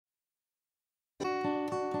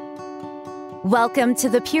Welcome to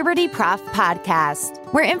the Puberty Prof podcast,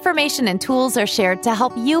 where information and tools are shared to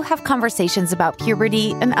help you have conversations about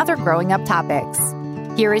puberty and other growing up topics.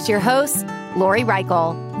 Here is your host, Lori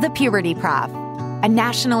Reichel, the Puberty Prof, a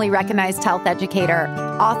nationally recognized health educator,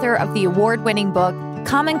 author of the award-winning book,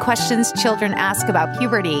 Common Questions Children Ask About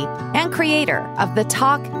Puberty, and creator of the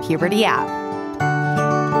Talk Puberty app.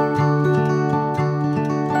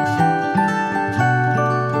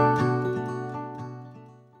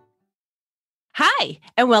 Hi,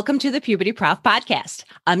 and welcome to the Puberty Prof podcast.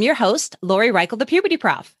 I'm your host, Lori Reichel, the Puberty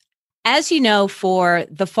Prof. As you know, for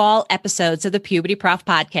the fall episodes of the Puberty Prof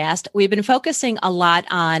podcast, we've been focusing a lot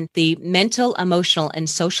on the mental, emotional, and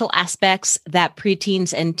social aspects that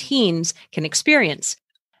preteens and teens can experience.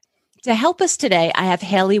 To help us today, I have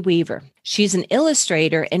Haley Weaver. She's an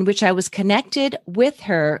illustrator in which I was connected with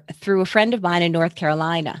her through a friend of mine in North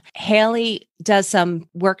Carolina. Haley does some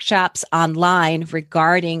workshops online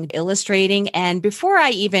regarding illustrating. And before I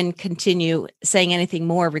even continue saying anything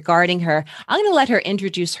more regarding her, I'm going to let her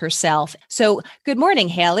introduce herself. So good morning,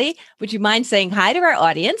 Haley. Would you mind saying hi to our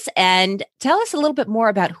audience and tell us a little bit more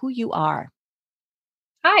about who you are?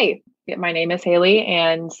 Hi. My name is Haley,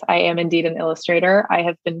 and I am indeed an illustrator. I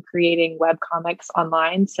have been creating webcomics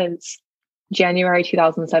online since January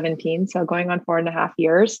 2017, so going on 4.5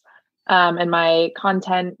 years. And my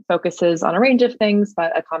content focuses on a range of things,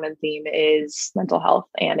 but a common theme is mental health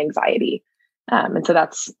and anxiety. And so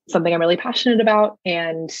that's something I'm really passionate about.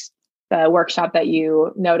 And the workshop that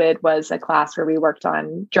you noted was a class where we worked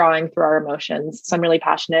on drawing through our emotions. So I'm really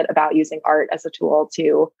passionate about using art as a tool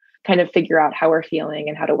to kind of figure out how we're feeling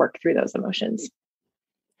and how to work through those emotions.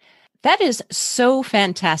 That is so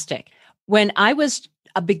fantastic. When I was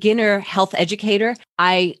a beginner health educator,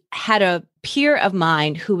 I had a peer of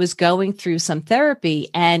mine who was going through some therapy,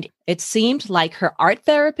 and it seemed like her art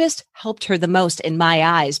therapist helped her the most in my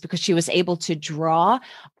eyes because she was able to draw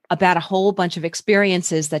about a whole bunch of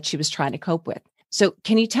experiences that she was trying to cope with. So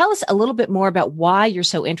can you tell us a little bit more about why you're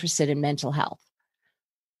so interested in mental health?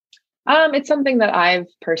 It's something that I've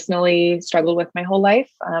personally struggled with my whole life.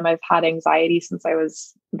 I've had anxiety since I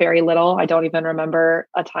was very little. I don't even remember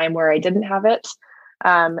a time where I didn't have it.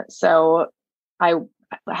 So I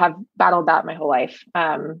have battled that my whole life.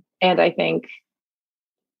 And I think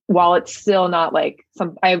while it's still not like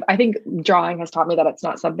I think drawing has taught me that it's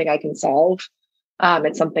not something I can solve.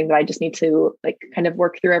 It's something that I just need to kind of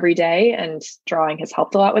work through every day, and drawing has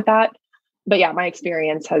helped a lot with that. But yeah, my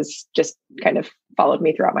experience has just kind of followed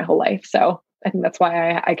me throughout my whole life. So I think that's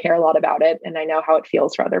why I care a lot about it. And I know how it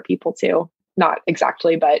feels for other people too. Not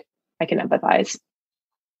exactly, but I can empathize.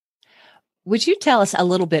 Would you tell us a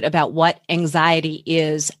little bit about what anxiety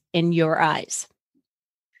is in your eyes?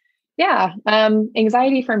 Yeah.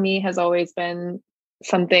 Anxiety for me has always been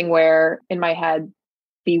something where in my head,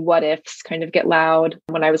 the what ifs kind of get loud.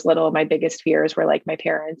 When I was little, my biggest fears were like my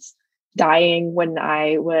parents dying when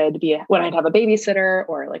I'd have a babysitter,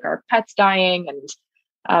 or like our pets dying,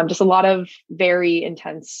 and just a lot of very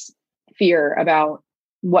intense fear about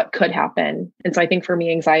what could happen. And so I think for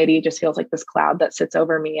me, anxiety just feels like this cloud that sits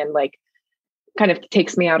over me and like kind of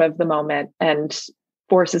takes me out of the moment and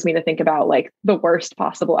forces me to think about like the worst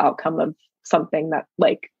possible outcome of something that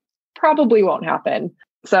like probably won't happen.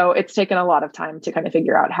 So it's taken a lot of time to kind of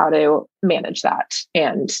figure out how to manage that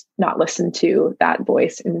and not listen to that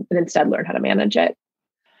voice and instead learn how to manage it.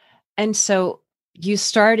 And so you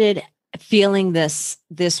started feeling this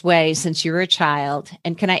way since you were a child.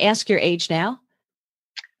 And can I ask your age now?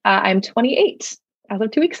 I'm 28 as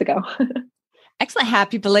of 2 weeks ago. Excellent.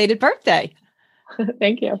 Happy belated birthday.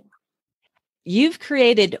 Thank you. You've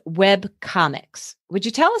created web comics. Would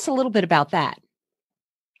you tell us a little bit about that?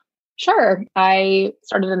 Sure. I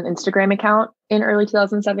started an Instagram account in early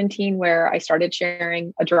 2017 where I started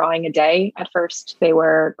sharing a drawing a day. At first, they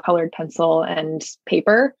were colored pencil and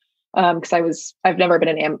paper because I've never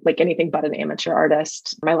been anything but an amateur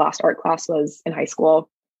artist. My last art class was in high school.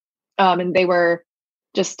 And they were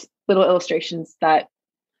just little illustrations that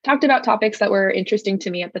talked about topics that were interesting to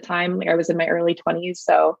me at the time. Like I was in my early 20s.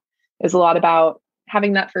 So it was a lot about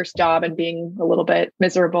having that first job and being a little bit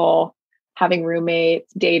miserable, having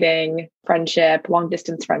roommates, dating, friendship, long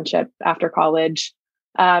distance friendship after college.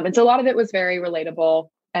 And so a lot of it was very relatable,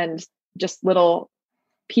 and just little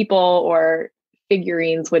people or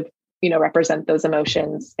figurines would, represent those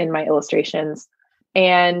emotions in my illustrations.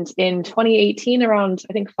 And in 2018, around,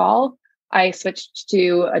 I think fall, I switched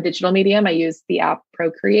to a digital medium. I used the app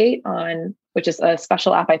Procreate which is a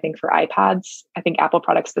special app, I think, for iPads, I think Apple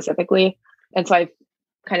products specifically. And so I've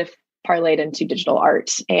kind of parlayed into digital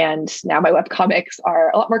art. And now my webcomics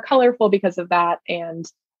are a lot more colorful because of that. And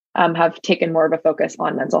have taken more of a focus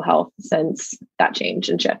on mental health since that change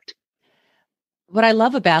and shift. What I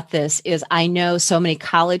love about this is I know so many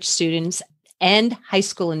college students and high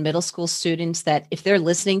school and middle school students that if they're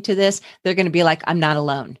listening to this, they're going to be like, I'm not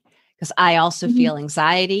alone, because I also feel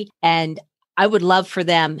anxiety. And I would love for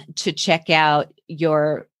them to check out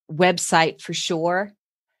your website for sure,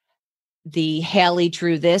 the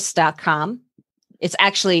HaleyDrewThis.com. It's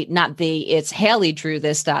actually not it's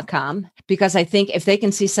HaleyDrewThis.com, because I think if they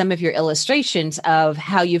can see some of your illustrations of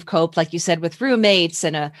how you've coped, like you said, with roommates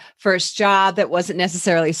and a first job that wasn't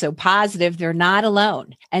necessarily so positive, they're not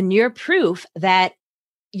alone. And you're proof that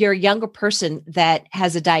you're a younger person that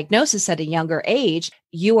has a diagnosis at a younger age,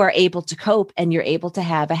 you are able to cope and you're able to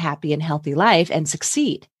have a happy and healthy life and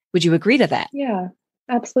succeed. Would you agree to that? Yeah,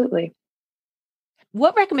 absolutely.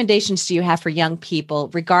 What recommendations do you have for young people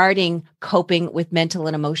regarding coping with mental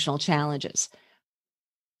and emotional challenges?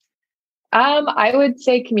 I would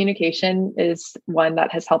say communication is one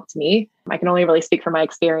that has helped me. I can only really speak from my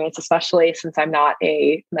experience, especially since I'm not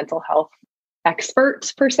a mental health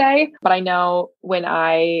expert per se. But I know when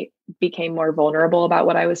I became more vulnerable about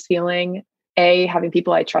what I was feeling, A, having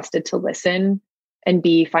people I trusted to listen, and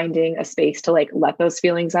B, finding a space to let those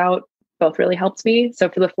feelings out, both really helped me. So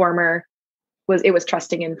for the former, it was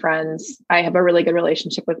trusting in friends. I have a really good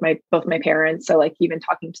relationship with both my parents. So even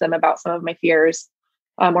talking to them about some of my fears,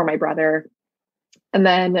 or my brother. And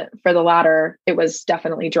then for the latter, it was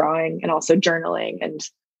definitely drawing and also journaling and,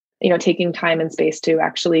 taking time and space to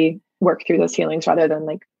actually work through those feelings rather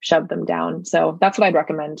than shove them down. So that's what I'd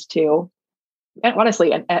recommend to,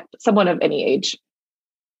 honestly, someone of any age.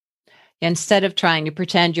 Instead of trying to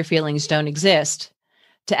pretend your feelings don't exist,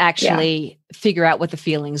 to actually figure out what the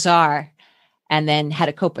feelings are and then how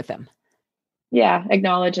to cope with them. Yeah,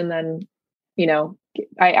 acknowledge. And then,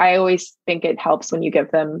 I always think it helps when you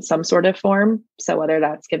give them some sort of form. So whether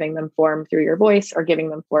that's giving them form through your voice or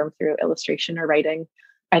giving them form through illustration or writing,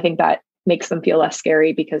 I think that makes them feel less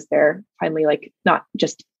scary because they're finally not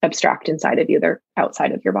just abstract inside of you, they're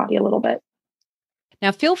outside of your body a little bit.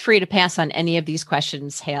 Now, feel free to pass on any of these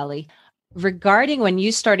questions, Haley. Regarding when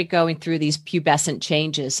you started going through these pubescent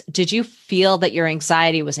changes, did you feel that your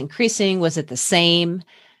anxiety was increasing? Was it the same?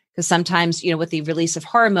 Because sometimes, with the release of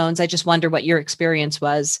hormones, I just wonder what your experience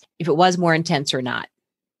was, if it was more intense or not.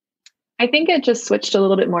 I think it just switched a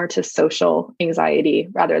little bit more to social anxiety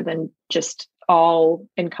rather than just all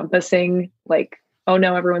encompassing, oh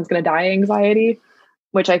no, everyone's going to die anxiety,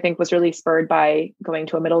 which I think was really spurred by going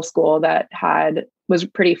to a middle school that was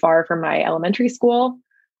pretty far from my elementary school.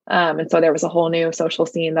 And so there was a whole new social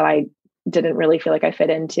scene that I didn't really feel like I fit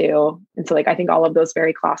into. And so I think all of those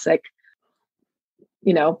very classic,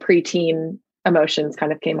 preteen emotions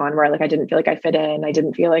kind of came on where I didn't feel like I fit in. I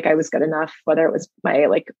didn't feel like I was good enough, whether it was my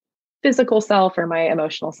physical self or my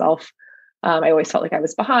emotional self. I always felt like I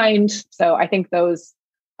was behind. So I think those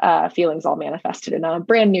feelings all manifested in a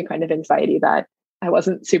brand new kind of anxiety that I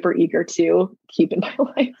wasn't super eager to keep in my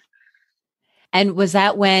life. And was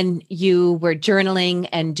that when you were journaling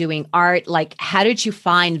and doing art? How did you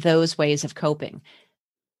find those ways of coping?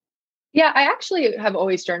 Yeah, I actually have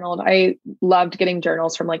always journaled. I loved getting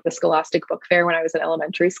journals from the Scholastic Book Fair when I was in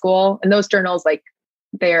elementary school. And those journals,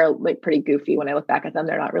 they're pretty goofy when I look back at them.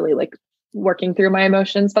 They're not really working through my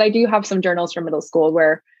emotions, but I do have some journals from middle school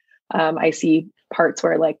where I see parts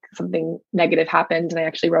where something negative happened and I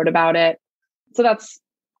actually wrote about it. So that's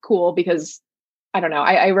cool because I don't know.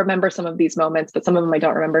 I remember some of these moments, but some of them I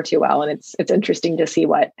don't remember too well. And it's interesting to see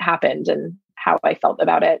what happened and how I felt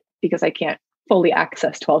about it because I can't fully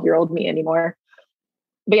access 12-year-old me anymore.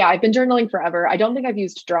 But yeah, I've been journaling forever. I don't think I've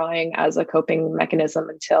used drawing as a coping mechanism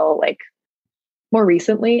until more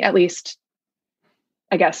recently, at least,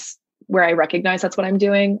 I guess, where I recognize that's what I'm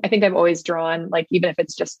doing. I think I've always drawn, even if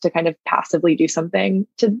it's just to kind of passively do something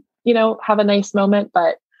to, have a nice moment.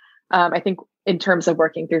 But I think in terms of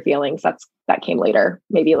working through feelings, that came later,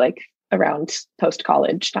 maybe around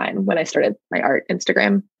post-college time when I started my art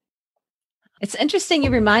Instagram. It's interesting.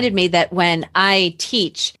 You reminded me that when I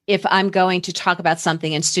teach, if I'm going to talk about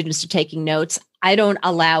something and students are taking notes, I don't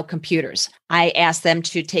allow computers. I ask them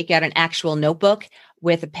to take out an actual notebook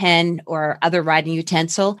with a pen or other writing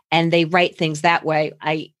utensil, and they write things that way.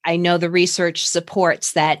 I know the research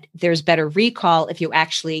supports that there's better recall if you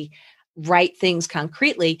actually write things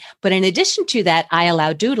concretely. But in addition to that, I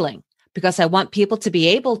allow doodling because I want people to be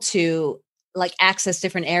able to access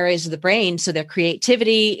different areas of the brain so their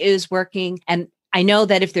creativity is working. And I know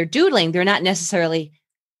that if they're doodling, they're not necessarily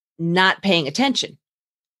not paying attention.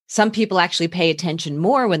 Some people actually pay attention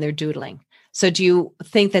more when they're doodling. So do you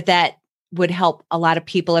think that would help a lot of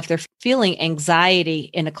people if they're feeling anxiety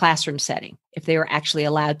in a classroom setting, if they were actually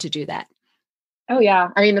allowed to do that. Oh yeah.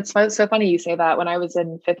 I mean, it's so funny you say that. When I was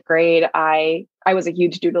in fifth grade, I was a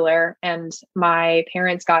huge doodler, and my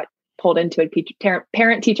parents got pulled into a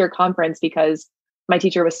parent teacher conference because my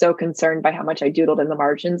teacher was so concerned by how much I doodled in the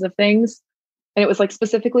margins of things. And it was like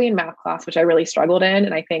specifically in math class, which I really struggled in.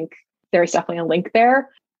 And I think there's definitely a link there.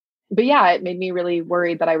 But yeah, it made me really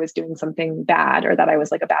worried that I was doing something bad or that I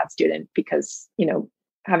was like a bad student because,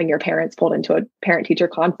 having your parents pulled into a parent teacher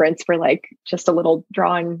conference for like just a little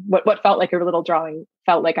drawing, what felt like a little drawing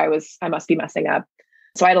felt like I must be messing up.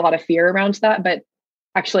 So I had a lot of fear around that. But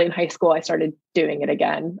actually in high school, I started doing it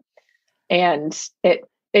again. And it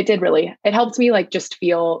helped me like just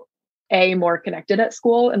feel more connected at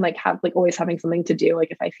school and like have like always having something to do.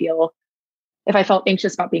 Like if I felt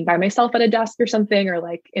anxious about being by myself at a desk or something, or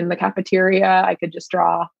like in the cafeteria, I could just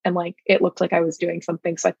draw and like it looked like I was doing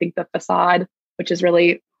something. So I think the facade, which is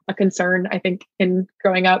really a concern, I think, in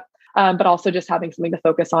growing up, but also just having something to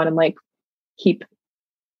focus on and like keep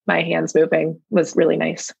my hands moving was really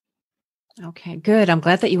nice. Okay, good. I'm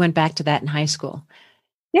glad that you went back to that in high school.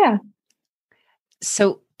 Yeah.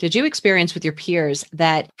 So did you experience with your peers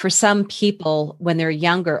that for some people, when they're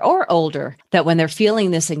younger or older, that when they're feeling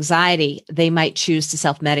this anxiety, they might choose to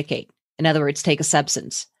self-medicate? In other words, take a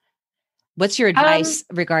substance. What's your advice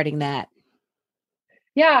regarding that?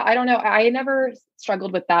 Yeah, I don't know. I never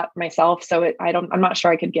struggled with that myself. So I'm not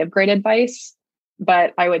sure I could give great advice,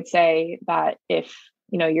 but I would say that if,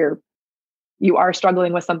 you are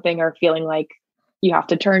struggling with something or feeling like you have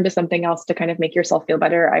to turn to something else to kind of make yourself feel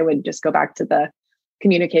better, I would just go back to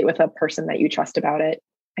communicate with a person that you trust about it.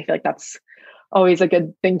 I feel like that's always a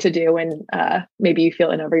good thing to do when maybe you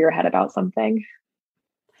feel in over your head about something.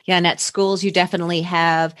 Yeah. And at schools, you definitely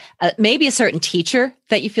have maybe a certain teacher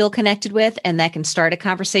that you feel connected with, and that can start a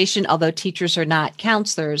conversation, although teachers are not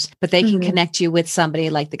counselors, but they can connect you with somebody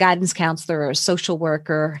like the guidance counselor or a social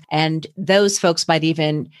worker. And those folks might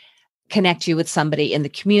even connect you with somebody in the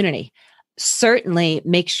community. Certainly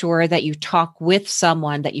make sure that you talk with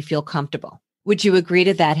someone that you feel comfortable. Would you agree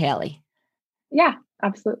to that, Haley? Yeah,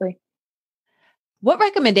 absolutely. What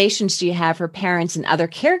recommendations do you have for parents and other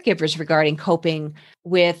caregivers regarding coping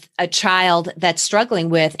with a child that's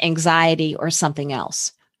struggling with anxiety or something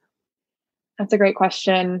else? That's a great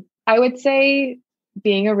question. I would say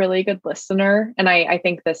being a really good listener. And I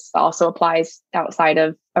think this also applies outside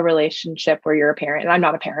of a relationship where you're a parent. And I'm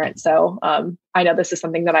not a parent. So I know this is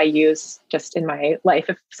something that I use just in my life.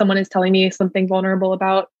 If someone is telling me something vulnerable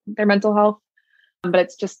about their mental health, but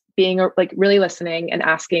it's just being like really listening and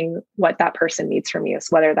asking what that person needs from you. So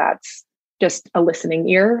whether that's just a listening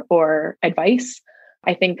ear or advice.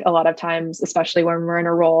 I think a lot of times, especially when we're in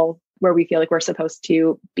a role where we feel like we're supposed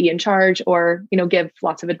to be in charge or, give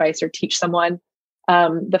lots of advice or teach someone,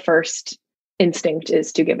 the first instinct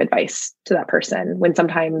is to give advice to that person, when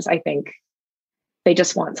sometimes I think they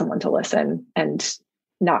just want someone to listen and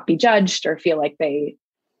not be judged or feel like they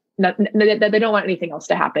don't want anything else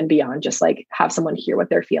to happen beyond just like have someone hear what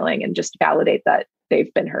they're feeling and just validate that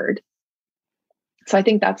they've been heard. So I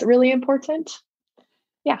think that's really important.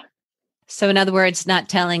 Yeah. So in other words, not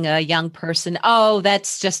telling a young person, oh,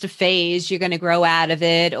 that's just a phase, you're going to grow out of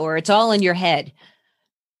it, or it's all in your head.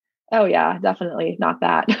 Oh yeah, definitely not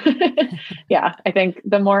that. Yeah. I think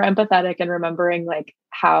the more empathetic and remembering like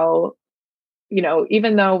how,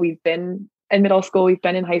 even though we've been in middle school, we've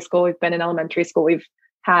been in high school, we've been in elementary school, we've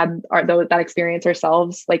had that experience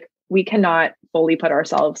ourselves, like we cannot fully put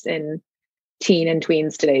ourselves in teen and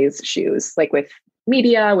tweens today's shoes, like with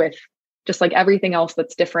media, with just like everything else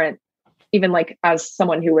that's different. Even like as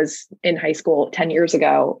someone who was in high school 10 years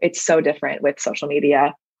ago, it's so different with social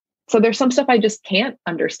media. So there's some stuff I just can't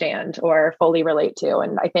understand or fully relate to.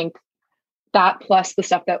 And I think that plus the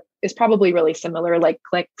stuff that is probably really similar, like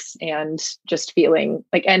clicks and just feeling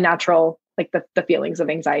like, and natural, like the feelings of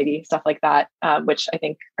anxiety, stuff like that, which I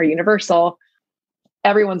think are universal.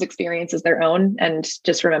 Everyone's experience is their own. And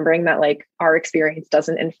just remembering that like our experience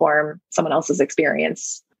doesn't inform someone else's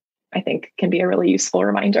experience, I think can be a really useful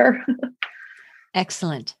reminder.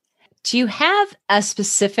 Excellent. Do you have a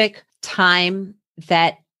specific time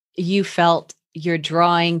that you felt your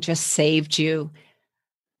drawing just saved you?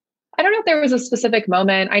 I don't know if there was a specific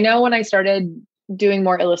moment. I know when I started doing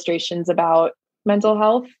more illustrations about mental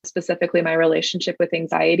health, specifically my relationship with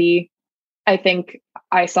anxiety, I think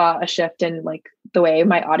I saw a shift in like the way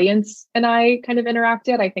my audience and I kind of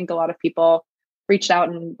interacted. I think a lot of people reached out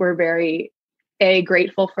and were very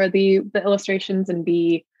grateful for the illustrations and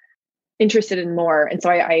B, interested in more. And so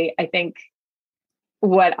I think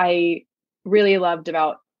what I really loved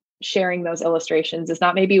about sharing those illustrations is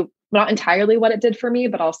not maybe not entirely what it did for me,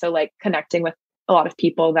 but also like connecting with a lot of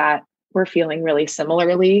people that were feeling really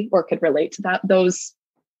similarly or could relate to those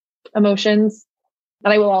emotions.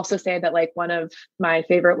 And I will also say that like one of my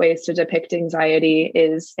favorite ways to depict anxiety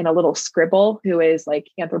is in a little scribble who is like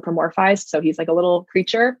anthropomorphized. So he's like a little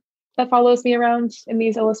creature that follows me around in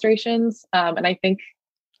these illustrations. And I think,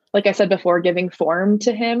 like I said before, giving form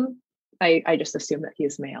to him, I just assume that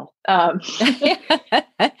he's male.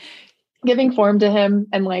 Giving form to him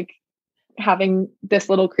and like having this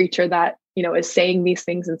little creature that, you know, is saying these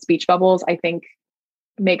things in speech bubbles, I think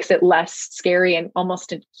makes it less scary and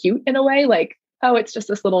almost cute in a way. Like, oh, it's just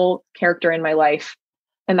this little character in my life.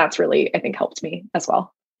 And that's really, I think, helped me as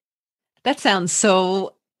well. That sounds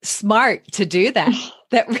so smart to do that.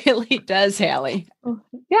 That really does, Haley.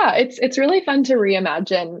 Yeah, it's really fun to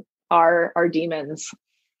reimagine our demons.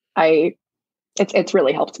 It's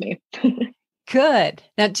really helped me. Good.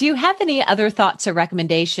 Now, do you have any other thoughts or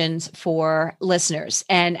recommendations for listeners?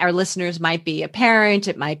 And our listeners might be a parent,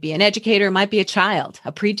 it might be an educator, it might be a child,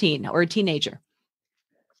 a preteen or a teenager.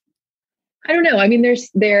 I don't know. I mean,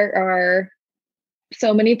 there are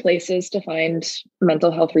so many places to find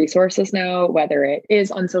mental health resources now, whether it is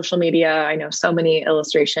on social media. I know so many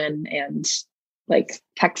illustration and like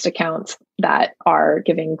text accounts that are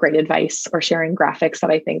giving great advice or sharing graphics that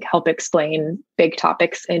I think help explain big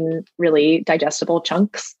topics in really digestible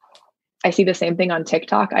chunks. I see the same thing on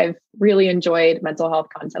TikTok. I've really enjoyed mental health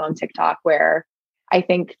content on TikTok where I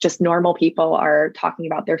think just normal people are talking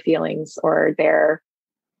about their feelings or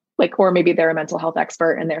or maybe they're a mental health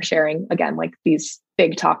expert and they're sharing, again, like these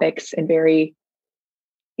big topics in very,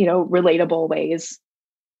 you know, relatable ways.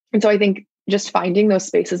 And so I think just finding those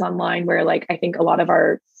spaces online where like, I think a lot of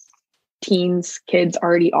our kids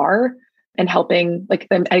already are and helping like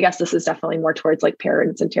them. I guess this is definitely more towards like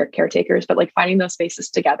parents and caretakers, but like finding those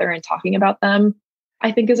spaces together and talking about them,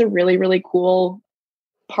 I think is a really, really cool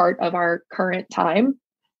part of our current time.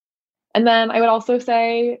 And then I would also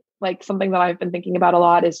say like something that I've been thinking about a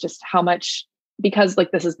lot is just how much, because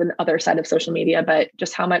like this is the other side of social media, but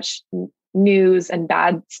just how much news and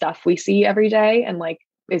bad stuff we see every day and like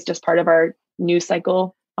is just part of our news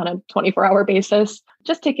cycle on a 24-hour basis.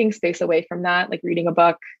 Just taking space away from that, like reading a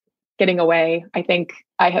book, getting away. I think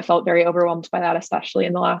I have felt very overwhelmed by that, especially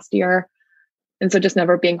in the last year. And so just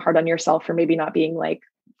never being hard on yourself for maybe not being like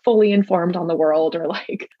fully informed on the world or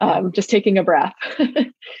like just taking a breath.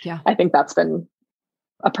 Yeah. I think that's been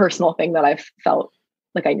a personal thing that I've felt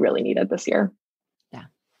like I really needed this year. Yeah.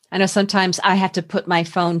 I know sometimes I have to put my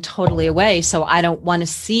phone totally away. So I don't want to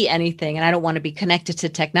see anything and I don't want to be connected to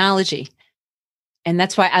technology. And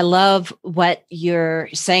that's why I love what you're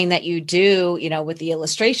saying that you do, you know, with the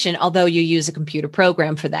illustration, although you use a computer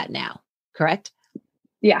program for that now, correct?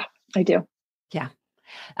 Yeah, I do. Yeah.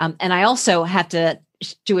 And I also have to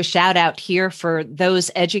do a shout out here for those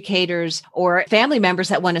educators or family members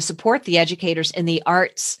that want to support the educators in the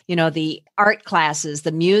arts, you know, the art classes,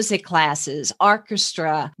 the music classes,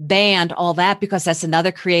 orchestra, band, all that, because that's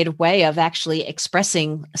another creative way of actually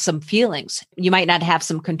expressing some feelings. You might not have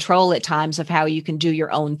some control at times of how you can do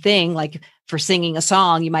your own thing. Like for singing a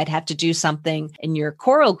song, you might have to do something in your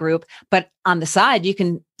choral group, but on the side, you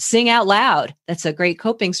can sing out loud. That's a great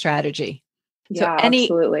coping strategy. Yeah,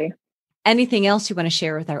 absolutely. Anything else you want to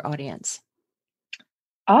share with our audience?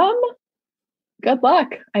 Good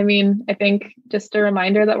luck. I mean, I think just a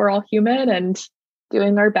reminder that we're all human and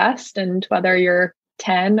doing our best. And whether you're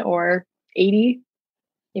 10 or 80,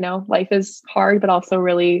 you know, life is hard, but also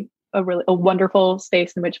really a wonderful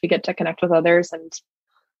space in which we get to connect with others. And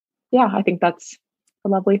yeah, I think that's a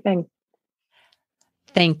lovely thing.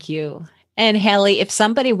 Thank you. And Haley, if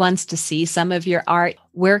somebody wants to see some of your art,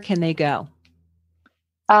 where can they go?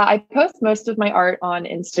 I post most of my art on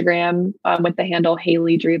Instagram with the handle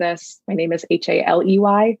Haley Drew This. My name is Haley.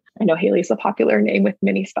 I know Haley's a popular name with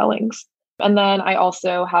many spellings. And then I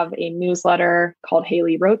also have a newsletter called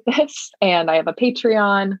Haley Wrote This, and I have a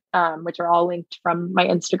Patreon, which are all linked from my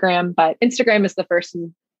Instagram. But Instagram is the first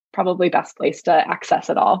and probably best place to access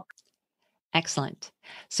it all. Excellent.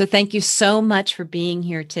 So thank you so much for being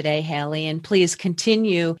here today, Haley. And please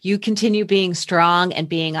continue being strong and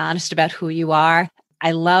being honest about who you are.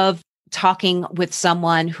 I love talking with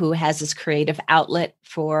someone who has this creative outlet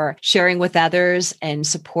for sharing with others and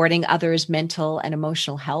supporting others' mental and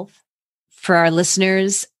emotional health. For our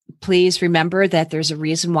listeners, please remember that there's a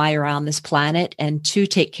reason why you're on this planet and to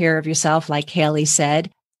take care of yourself, like Haley said.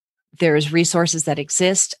 There's resources that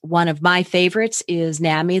exist. One of my favorites is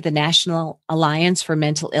NAMI, the National Alliance for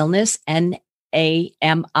Mental Illness, NAMI.org.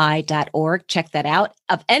 Check that out.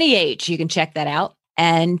 Of any age, you can check that out.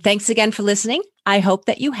 And thanks again for listening. I hope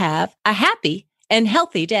that you have a happy and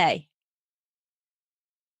healthy day.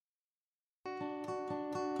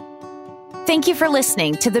 Thank you for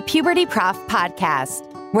listening to the Puberty Prof podcast,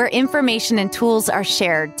 where information and tools are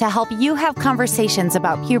shared to help you have conversations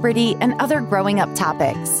about puberty and other growing up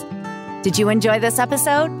topics. Did you enjoy this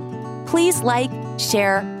episode? Please like,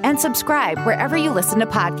 share, and subscribe wherever you listen to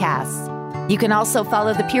podcasts. You can also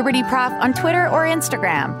follow the Puberty Prof on Twitter or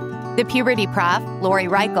Instagram. The Puberty Prof, Lori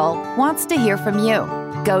Reichel, wants to hear from you.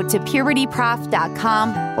 Go to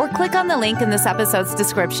pubertyprof.com or click on the link in this episode's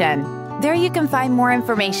description. There you can find more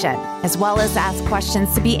information, as well as ask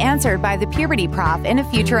questions to be answered by the Puberty Prof in a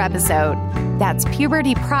future episode. That's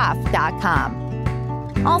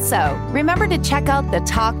pubertyprof.com. Also, remember to check out the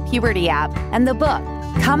Talk Puberty app and the book,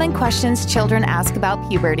 Common Questions Children Ask About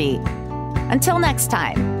Puberty. Until next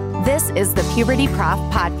time, this is the Puberty Prof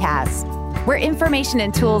podcast, where information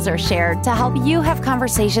and tools are shared to help you have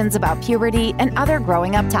conversations about puberty and other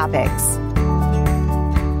growing up topics.